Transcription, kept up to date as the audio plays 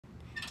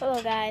Hello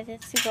guys,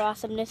 it's Super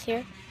Awesomeness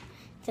here.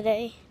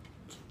 Today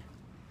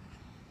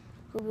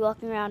we'll be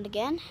walking around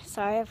again.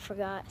 I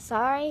forgot to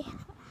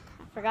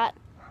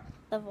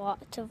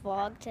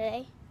vlog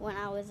today when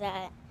I was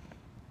at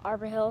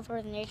Arbor Hills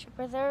or the nature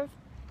preserve.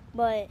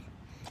 But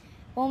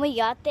when we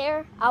got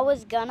there, I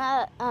was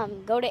gonna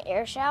go to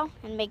Airshow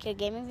and make a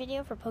gaming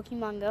video for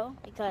Pokemon Go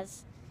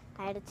because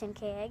I had a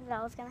 10K egg that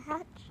I was gonna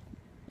hatch.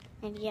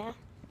 And yeah,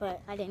 but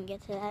I didn't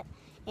get to that.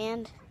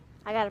 And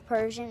I got a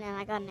Persian and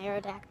I got an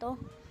Aerodactyl.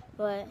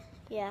 But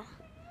yeah,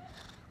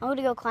 I'm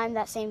gonna go climb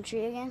that same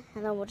tree again,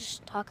 and then we'll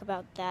just talk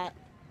about that.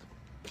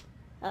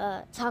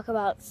 Talk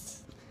about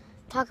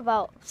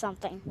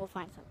something. We'll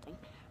find something.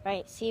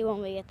 Right? See you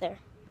when we get there.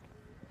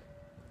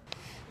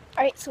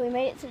 All right, so we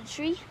made it to the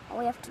tree. All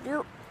we have to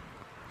do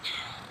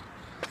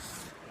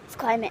is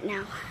climb it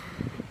now.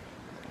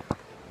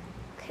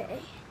 Okay.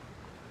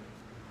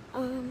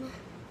 How did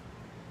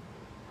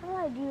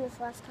I do this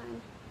last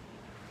time?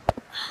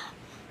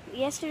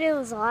 Yesterday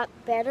was a lot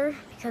better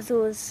because it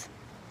was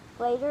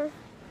later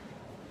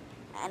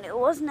and it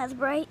wasn't as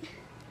bright.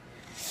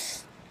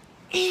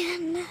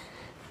 And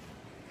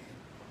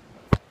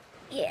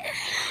yeah,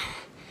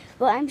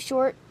 but I'm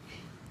short,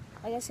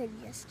 like I said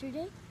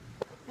yesterday,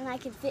 and I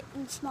can fit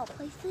in small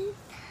places.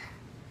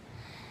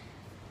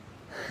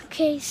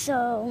 Okay,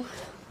 so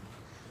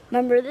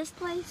remember this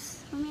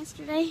place from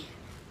yesterday?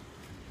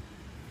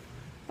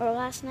 Or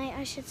last night,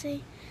 I should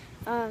say.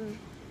 Come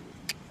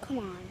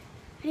on.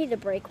 I need to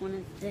break one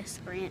of this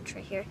branch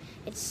right here.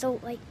 It's so,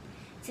 like,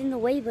 it's in the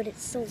way, but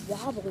it's so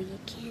wobbly, you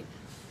can't.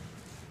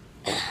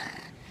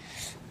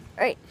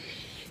 Alright.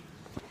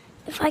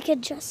 If I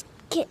could just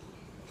get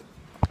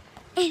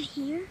in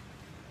here.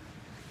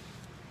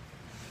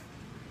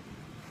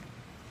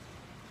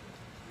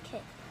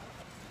 Okay.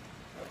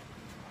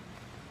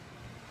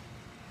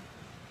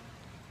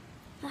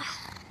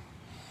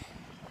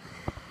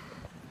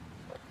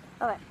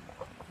 Alright.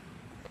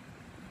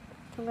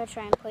 I'm going to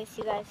try and place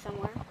you guys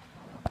somewhere.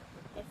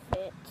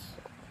 If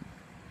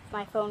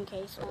my phone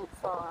case won't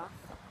fall off.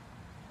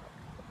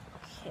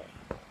 Okay.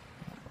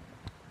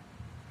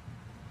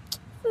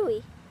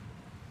 Ooey.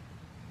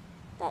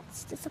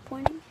 That's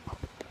disappointing.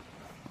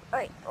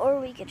 Alright, or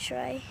we could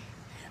try.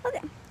 Okay.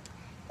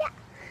 Yeah.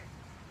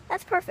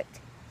 That's perfect.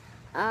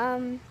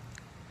 What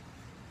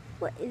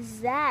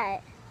is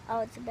that?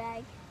 Oh, it's a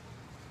bag.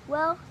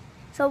 Well,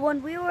 so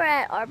when we were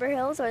at Arbor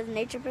Hills or the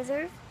nature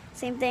preserve,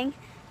 same thing.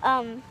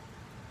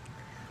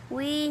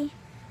 We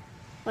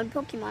went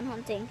Pokemon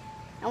hunting,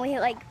 and we hit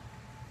like,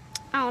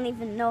 I don't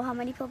even know how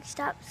many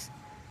Pokestops,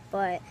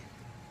 but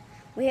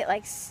we hit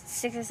like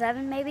 6 or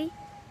 7 maybe.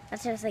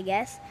 That's just a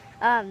guess.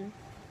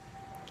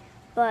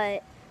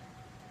 But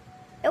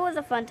it was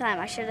a fun time.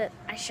 I should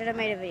have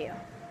made a video.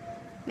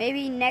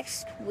 Maybe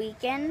next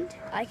weekend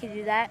I could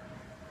do that.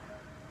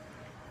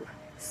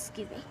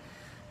 Excuse me.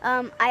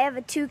 I have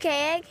a 2K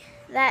egg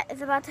that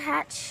is about to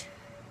hatch,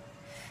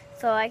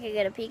 so I could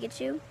get a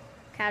Pikachu,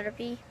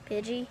 Caterpie,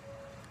 Pidgey,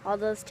 all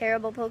those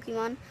terrible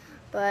Pokemon.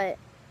 But,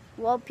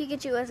 well,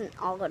 Pikachu isn't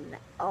all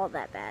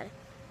that bad,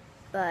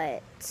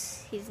 but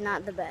he's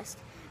not the best.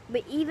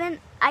 But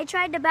even, I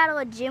tried to battle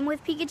a gym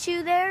with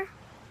Pikachu there.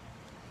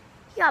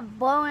 He got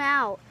blown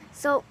out.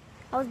 So,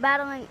 I was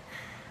battling,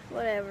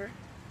 whatever.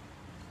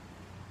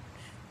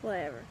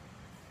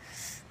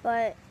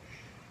 But,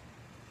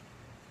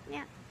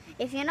 yeah.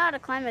 If you know how to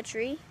climb a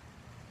tree,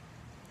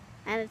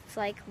 and it's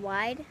like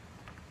wide,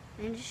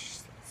 and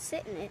just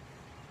sit in it,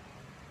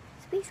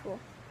 it's peaceful.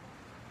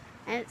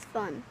 And it's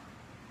fun.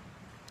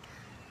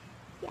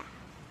 Yeah.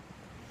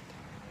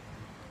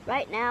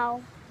 Right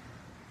now,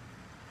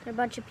 there are a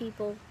bunch of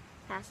people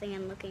passing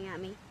and looking at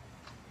me.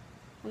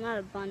 Well, not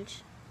a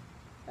bunch,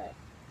 but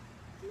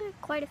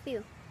quite a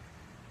few.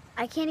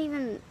 I can't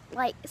even,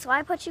 like, so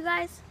I put you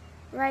guys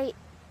right,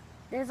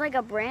 there's like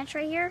a branch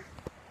right here.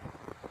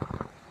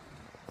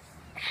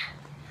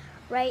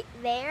 Right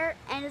there,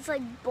 and it's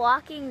like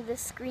blocking the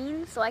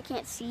screen, so I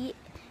can't see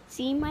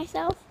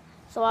myself.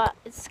 So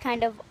it's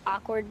kind of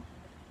awkward.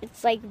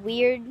 It's like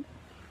weird.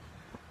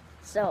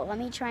 So let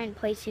me try and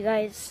place you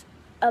guys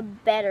a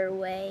better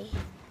way.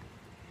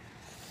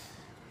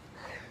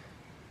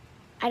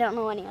 I don't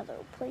know any other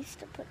place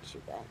to put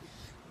you guys.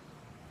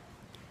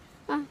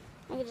 I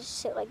could just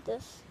sit like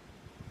this.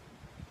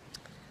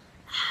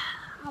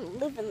 I'm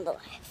living the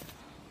life.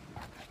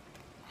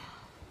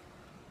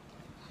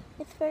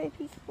 It's very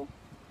peaceful.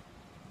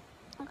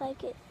 I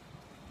like it.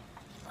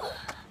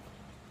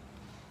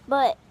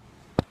 But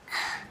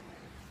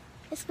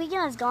this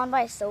weekend has gone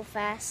by so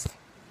fast.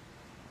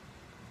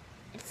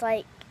 It's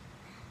like,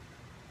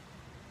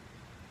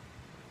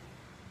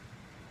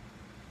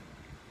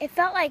 it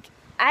felt like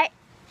I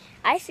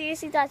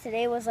seriously thought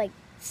today was like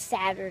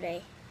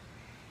Saturday.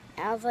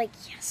 And I was like,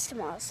 yes,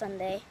 tomorrow's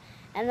Sunday.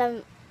 And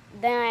then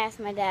I asked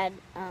my dad,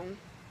 can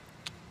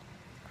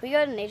we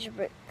go to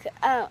nature?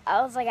 I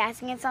was like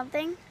asking him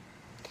something.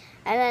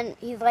 And then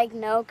he's like,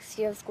 no, because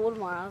you have school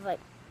tomorrow. I was like,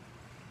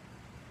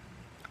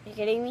 are you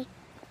kidding me?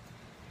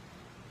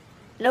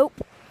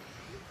 Nope.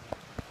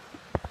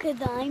 Because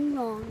I'm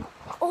wrong.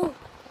 Oh,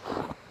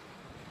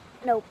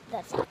 Nope,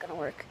 that's not gonna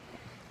work.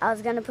 I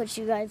was gonna put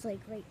you guys like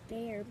right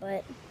there,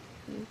 but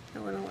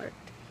that wouldn't work.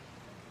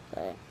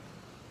 But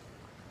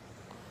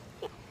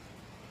yeah,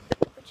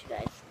 put you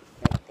guys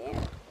right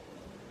there.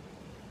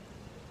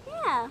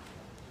 Yeah,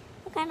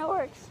 that kind of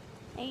works.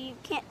 And you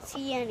can't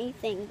see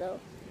anything though.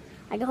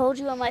 I can hold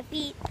you on my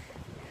feet,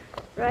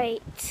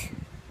 right,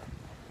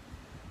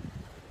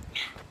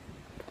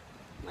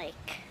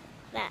 like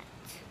that.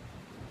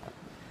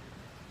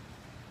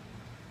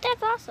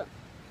 That's awesome.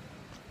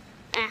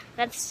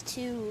 That's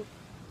too.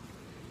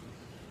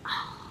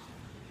 Ow.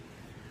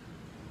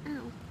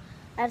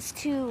 That's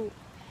too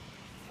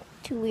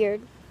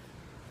weird.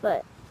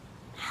 But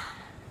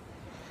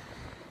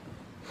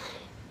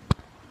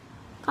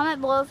comment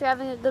below if you're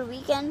having a good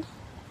weekend.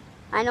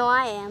 I know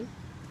I am.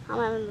 I'm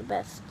having the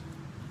best.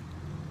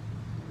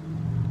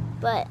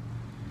 But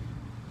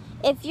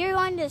if you're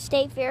going to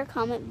State Fair,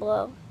 comment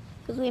below,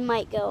 because we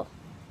might go.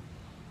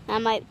 I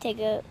might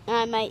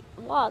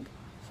vlog,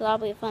 so that'll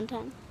be a fun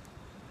time.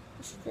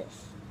 What's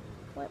this?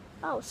 What?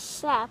 Oh,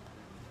 sap.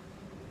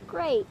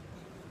 Great.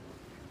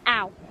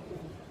 Ow.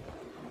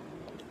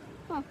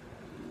 Huh.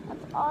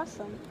 That's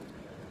awesome.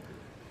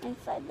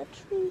 Inside the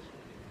tree.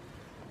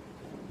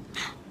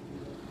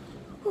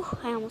 Whew,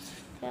 I almost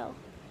fell.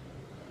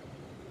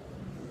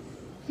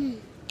 I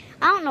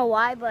don't know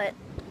why, but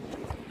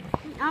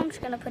I'm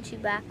just gonna put you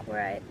back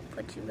where I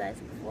put you guys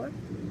before.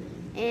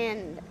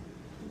 And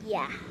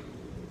yeah.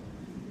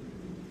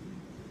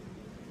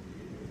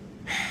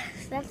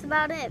 So that's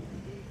about it.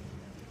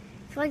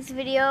 If you like this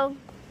video,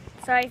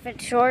 sorry if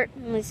it's short,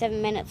 only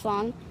 7 minutes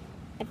long,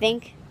 I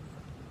think.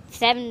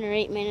 7 or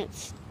 8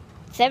 minutes.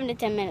 7 to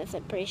 10 minutes,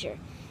 I'm pretty sure.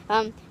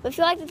 But if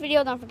you like this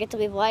video, don't forget to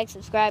leave a like,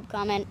 subscribe,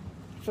 comment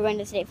if we're going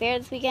to State Fair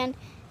this weekend,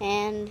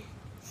 and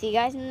see you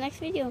guys in the next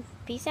video.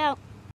 Peace out.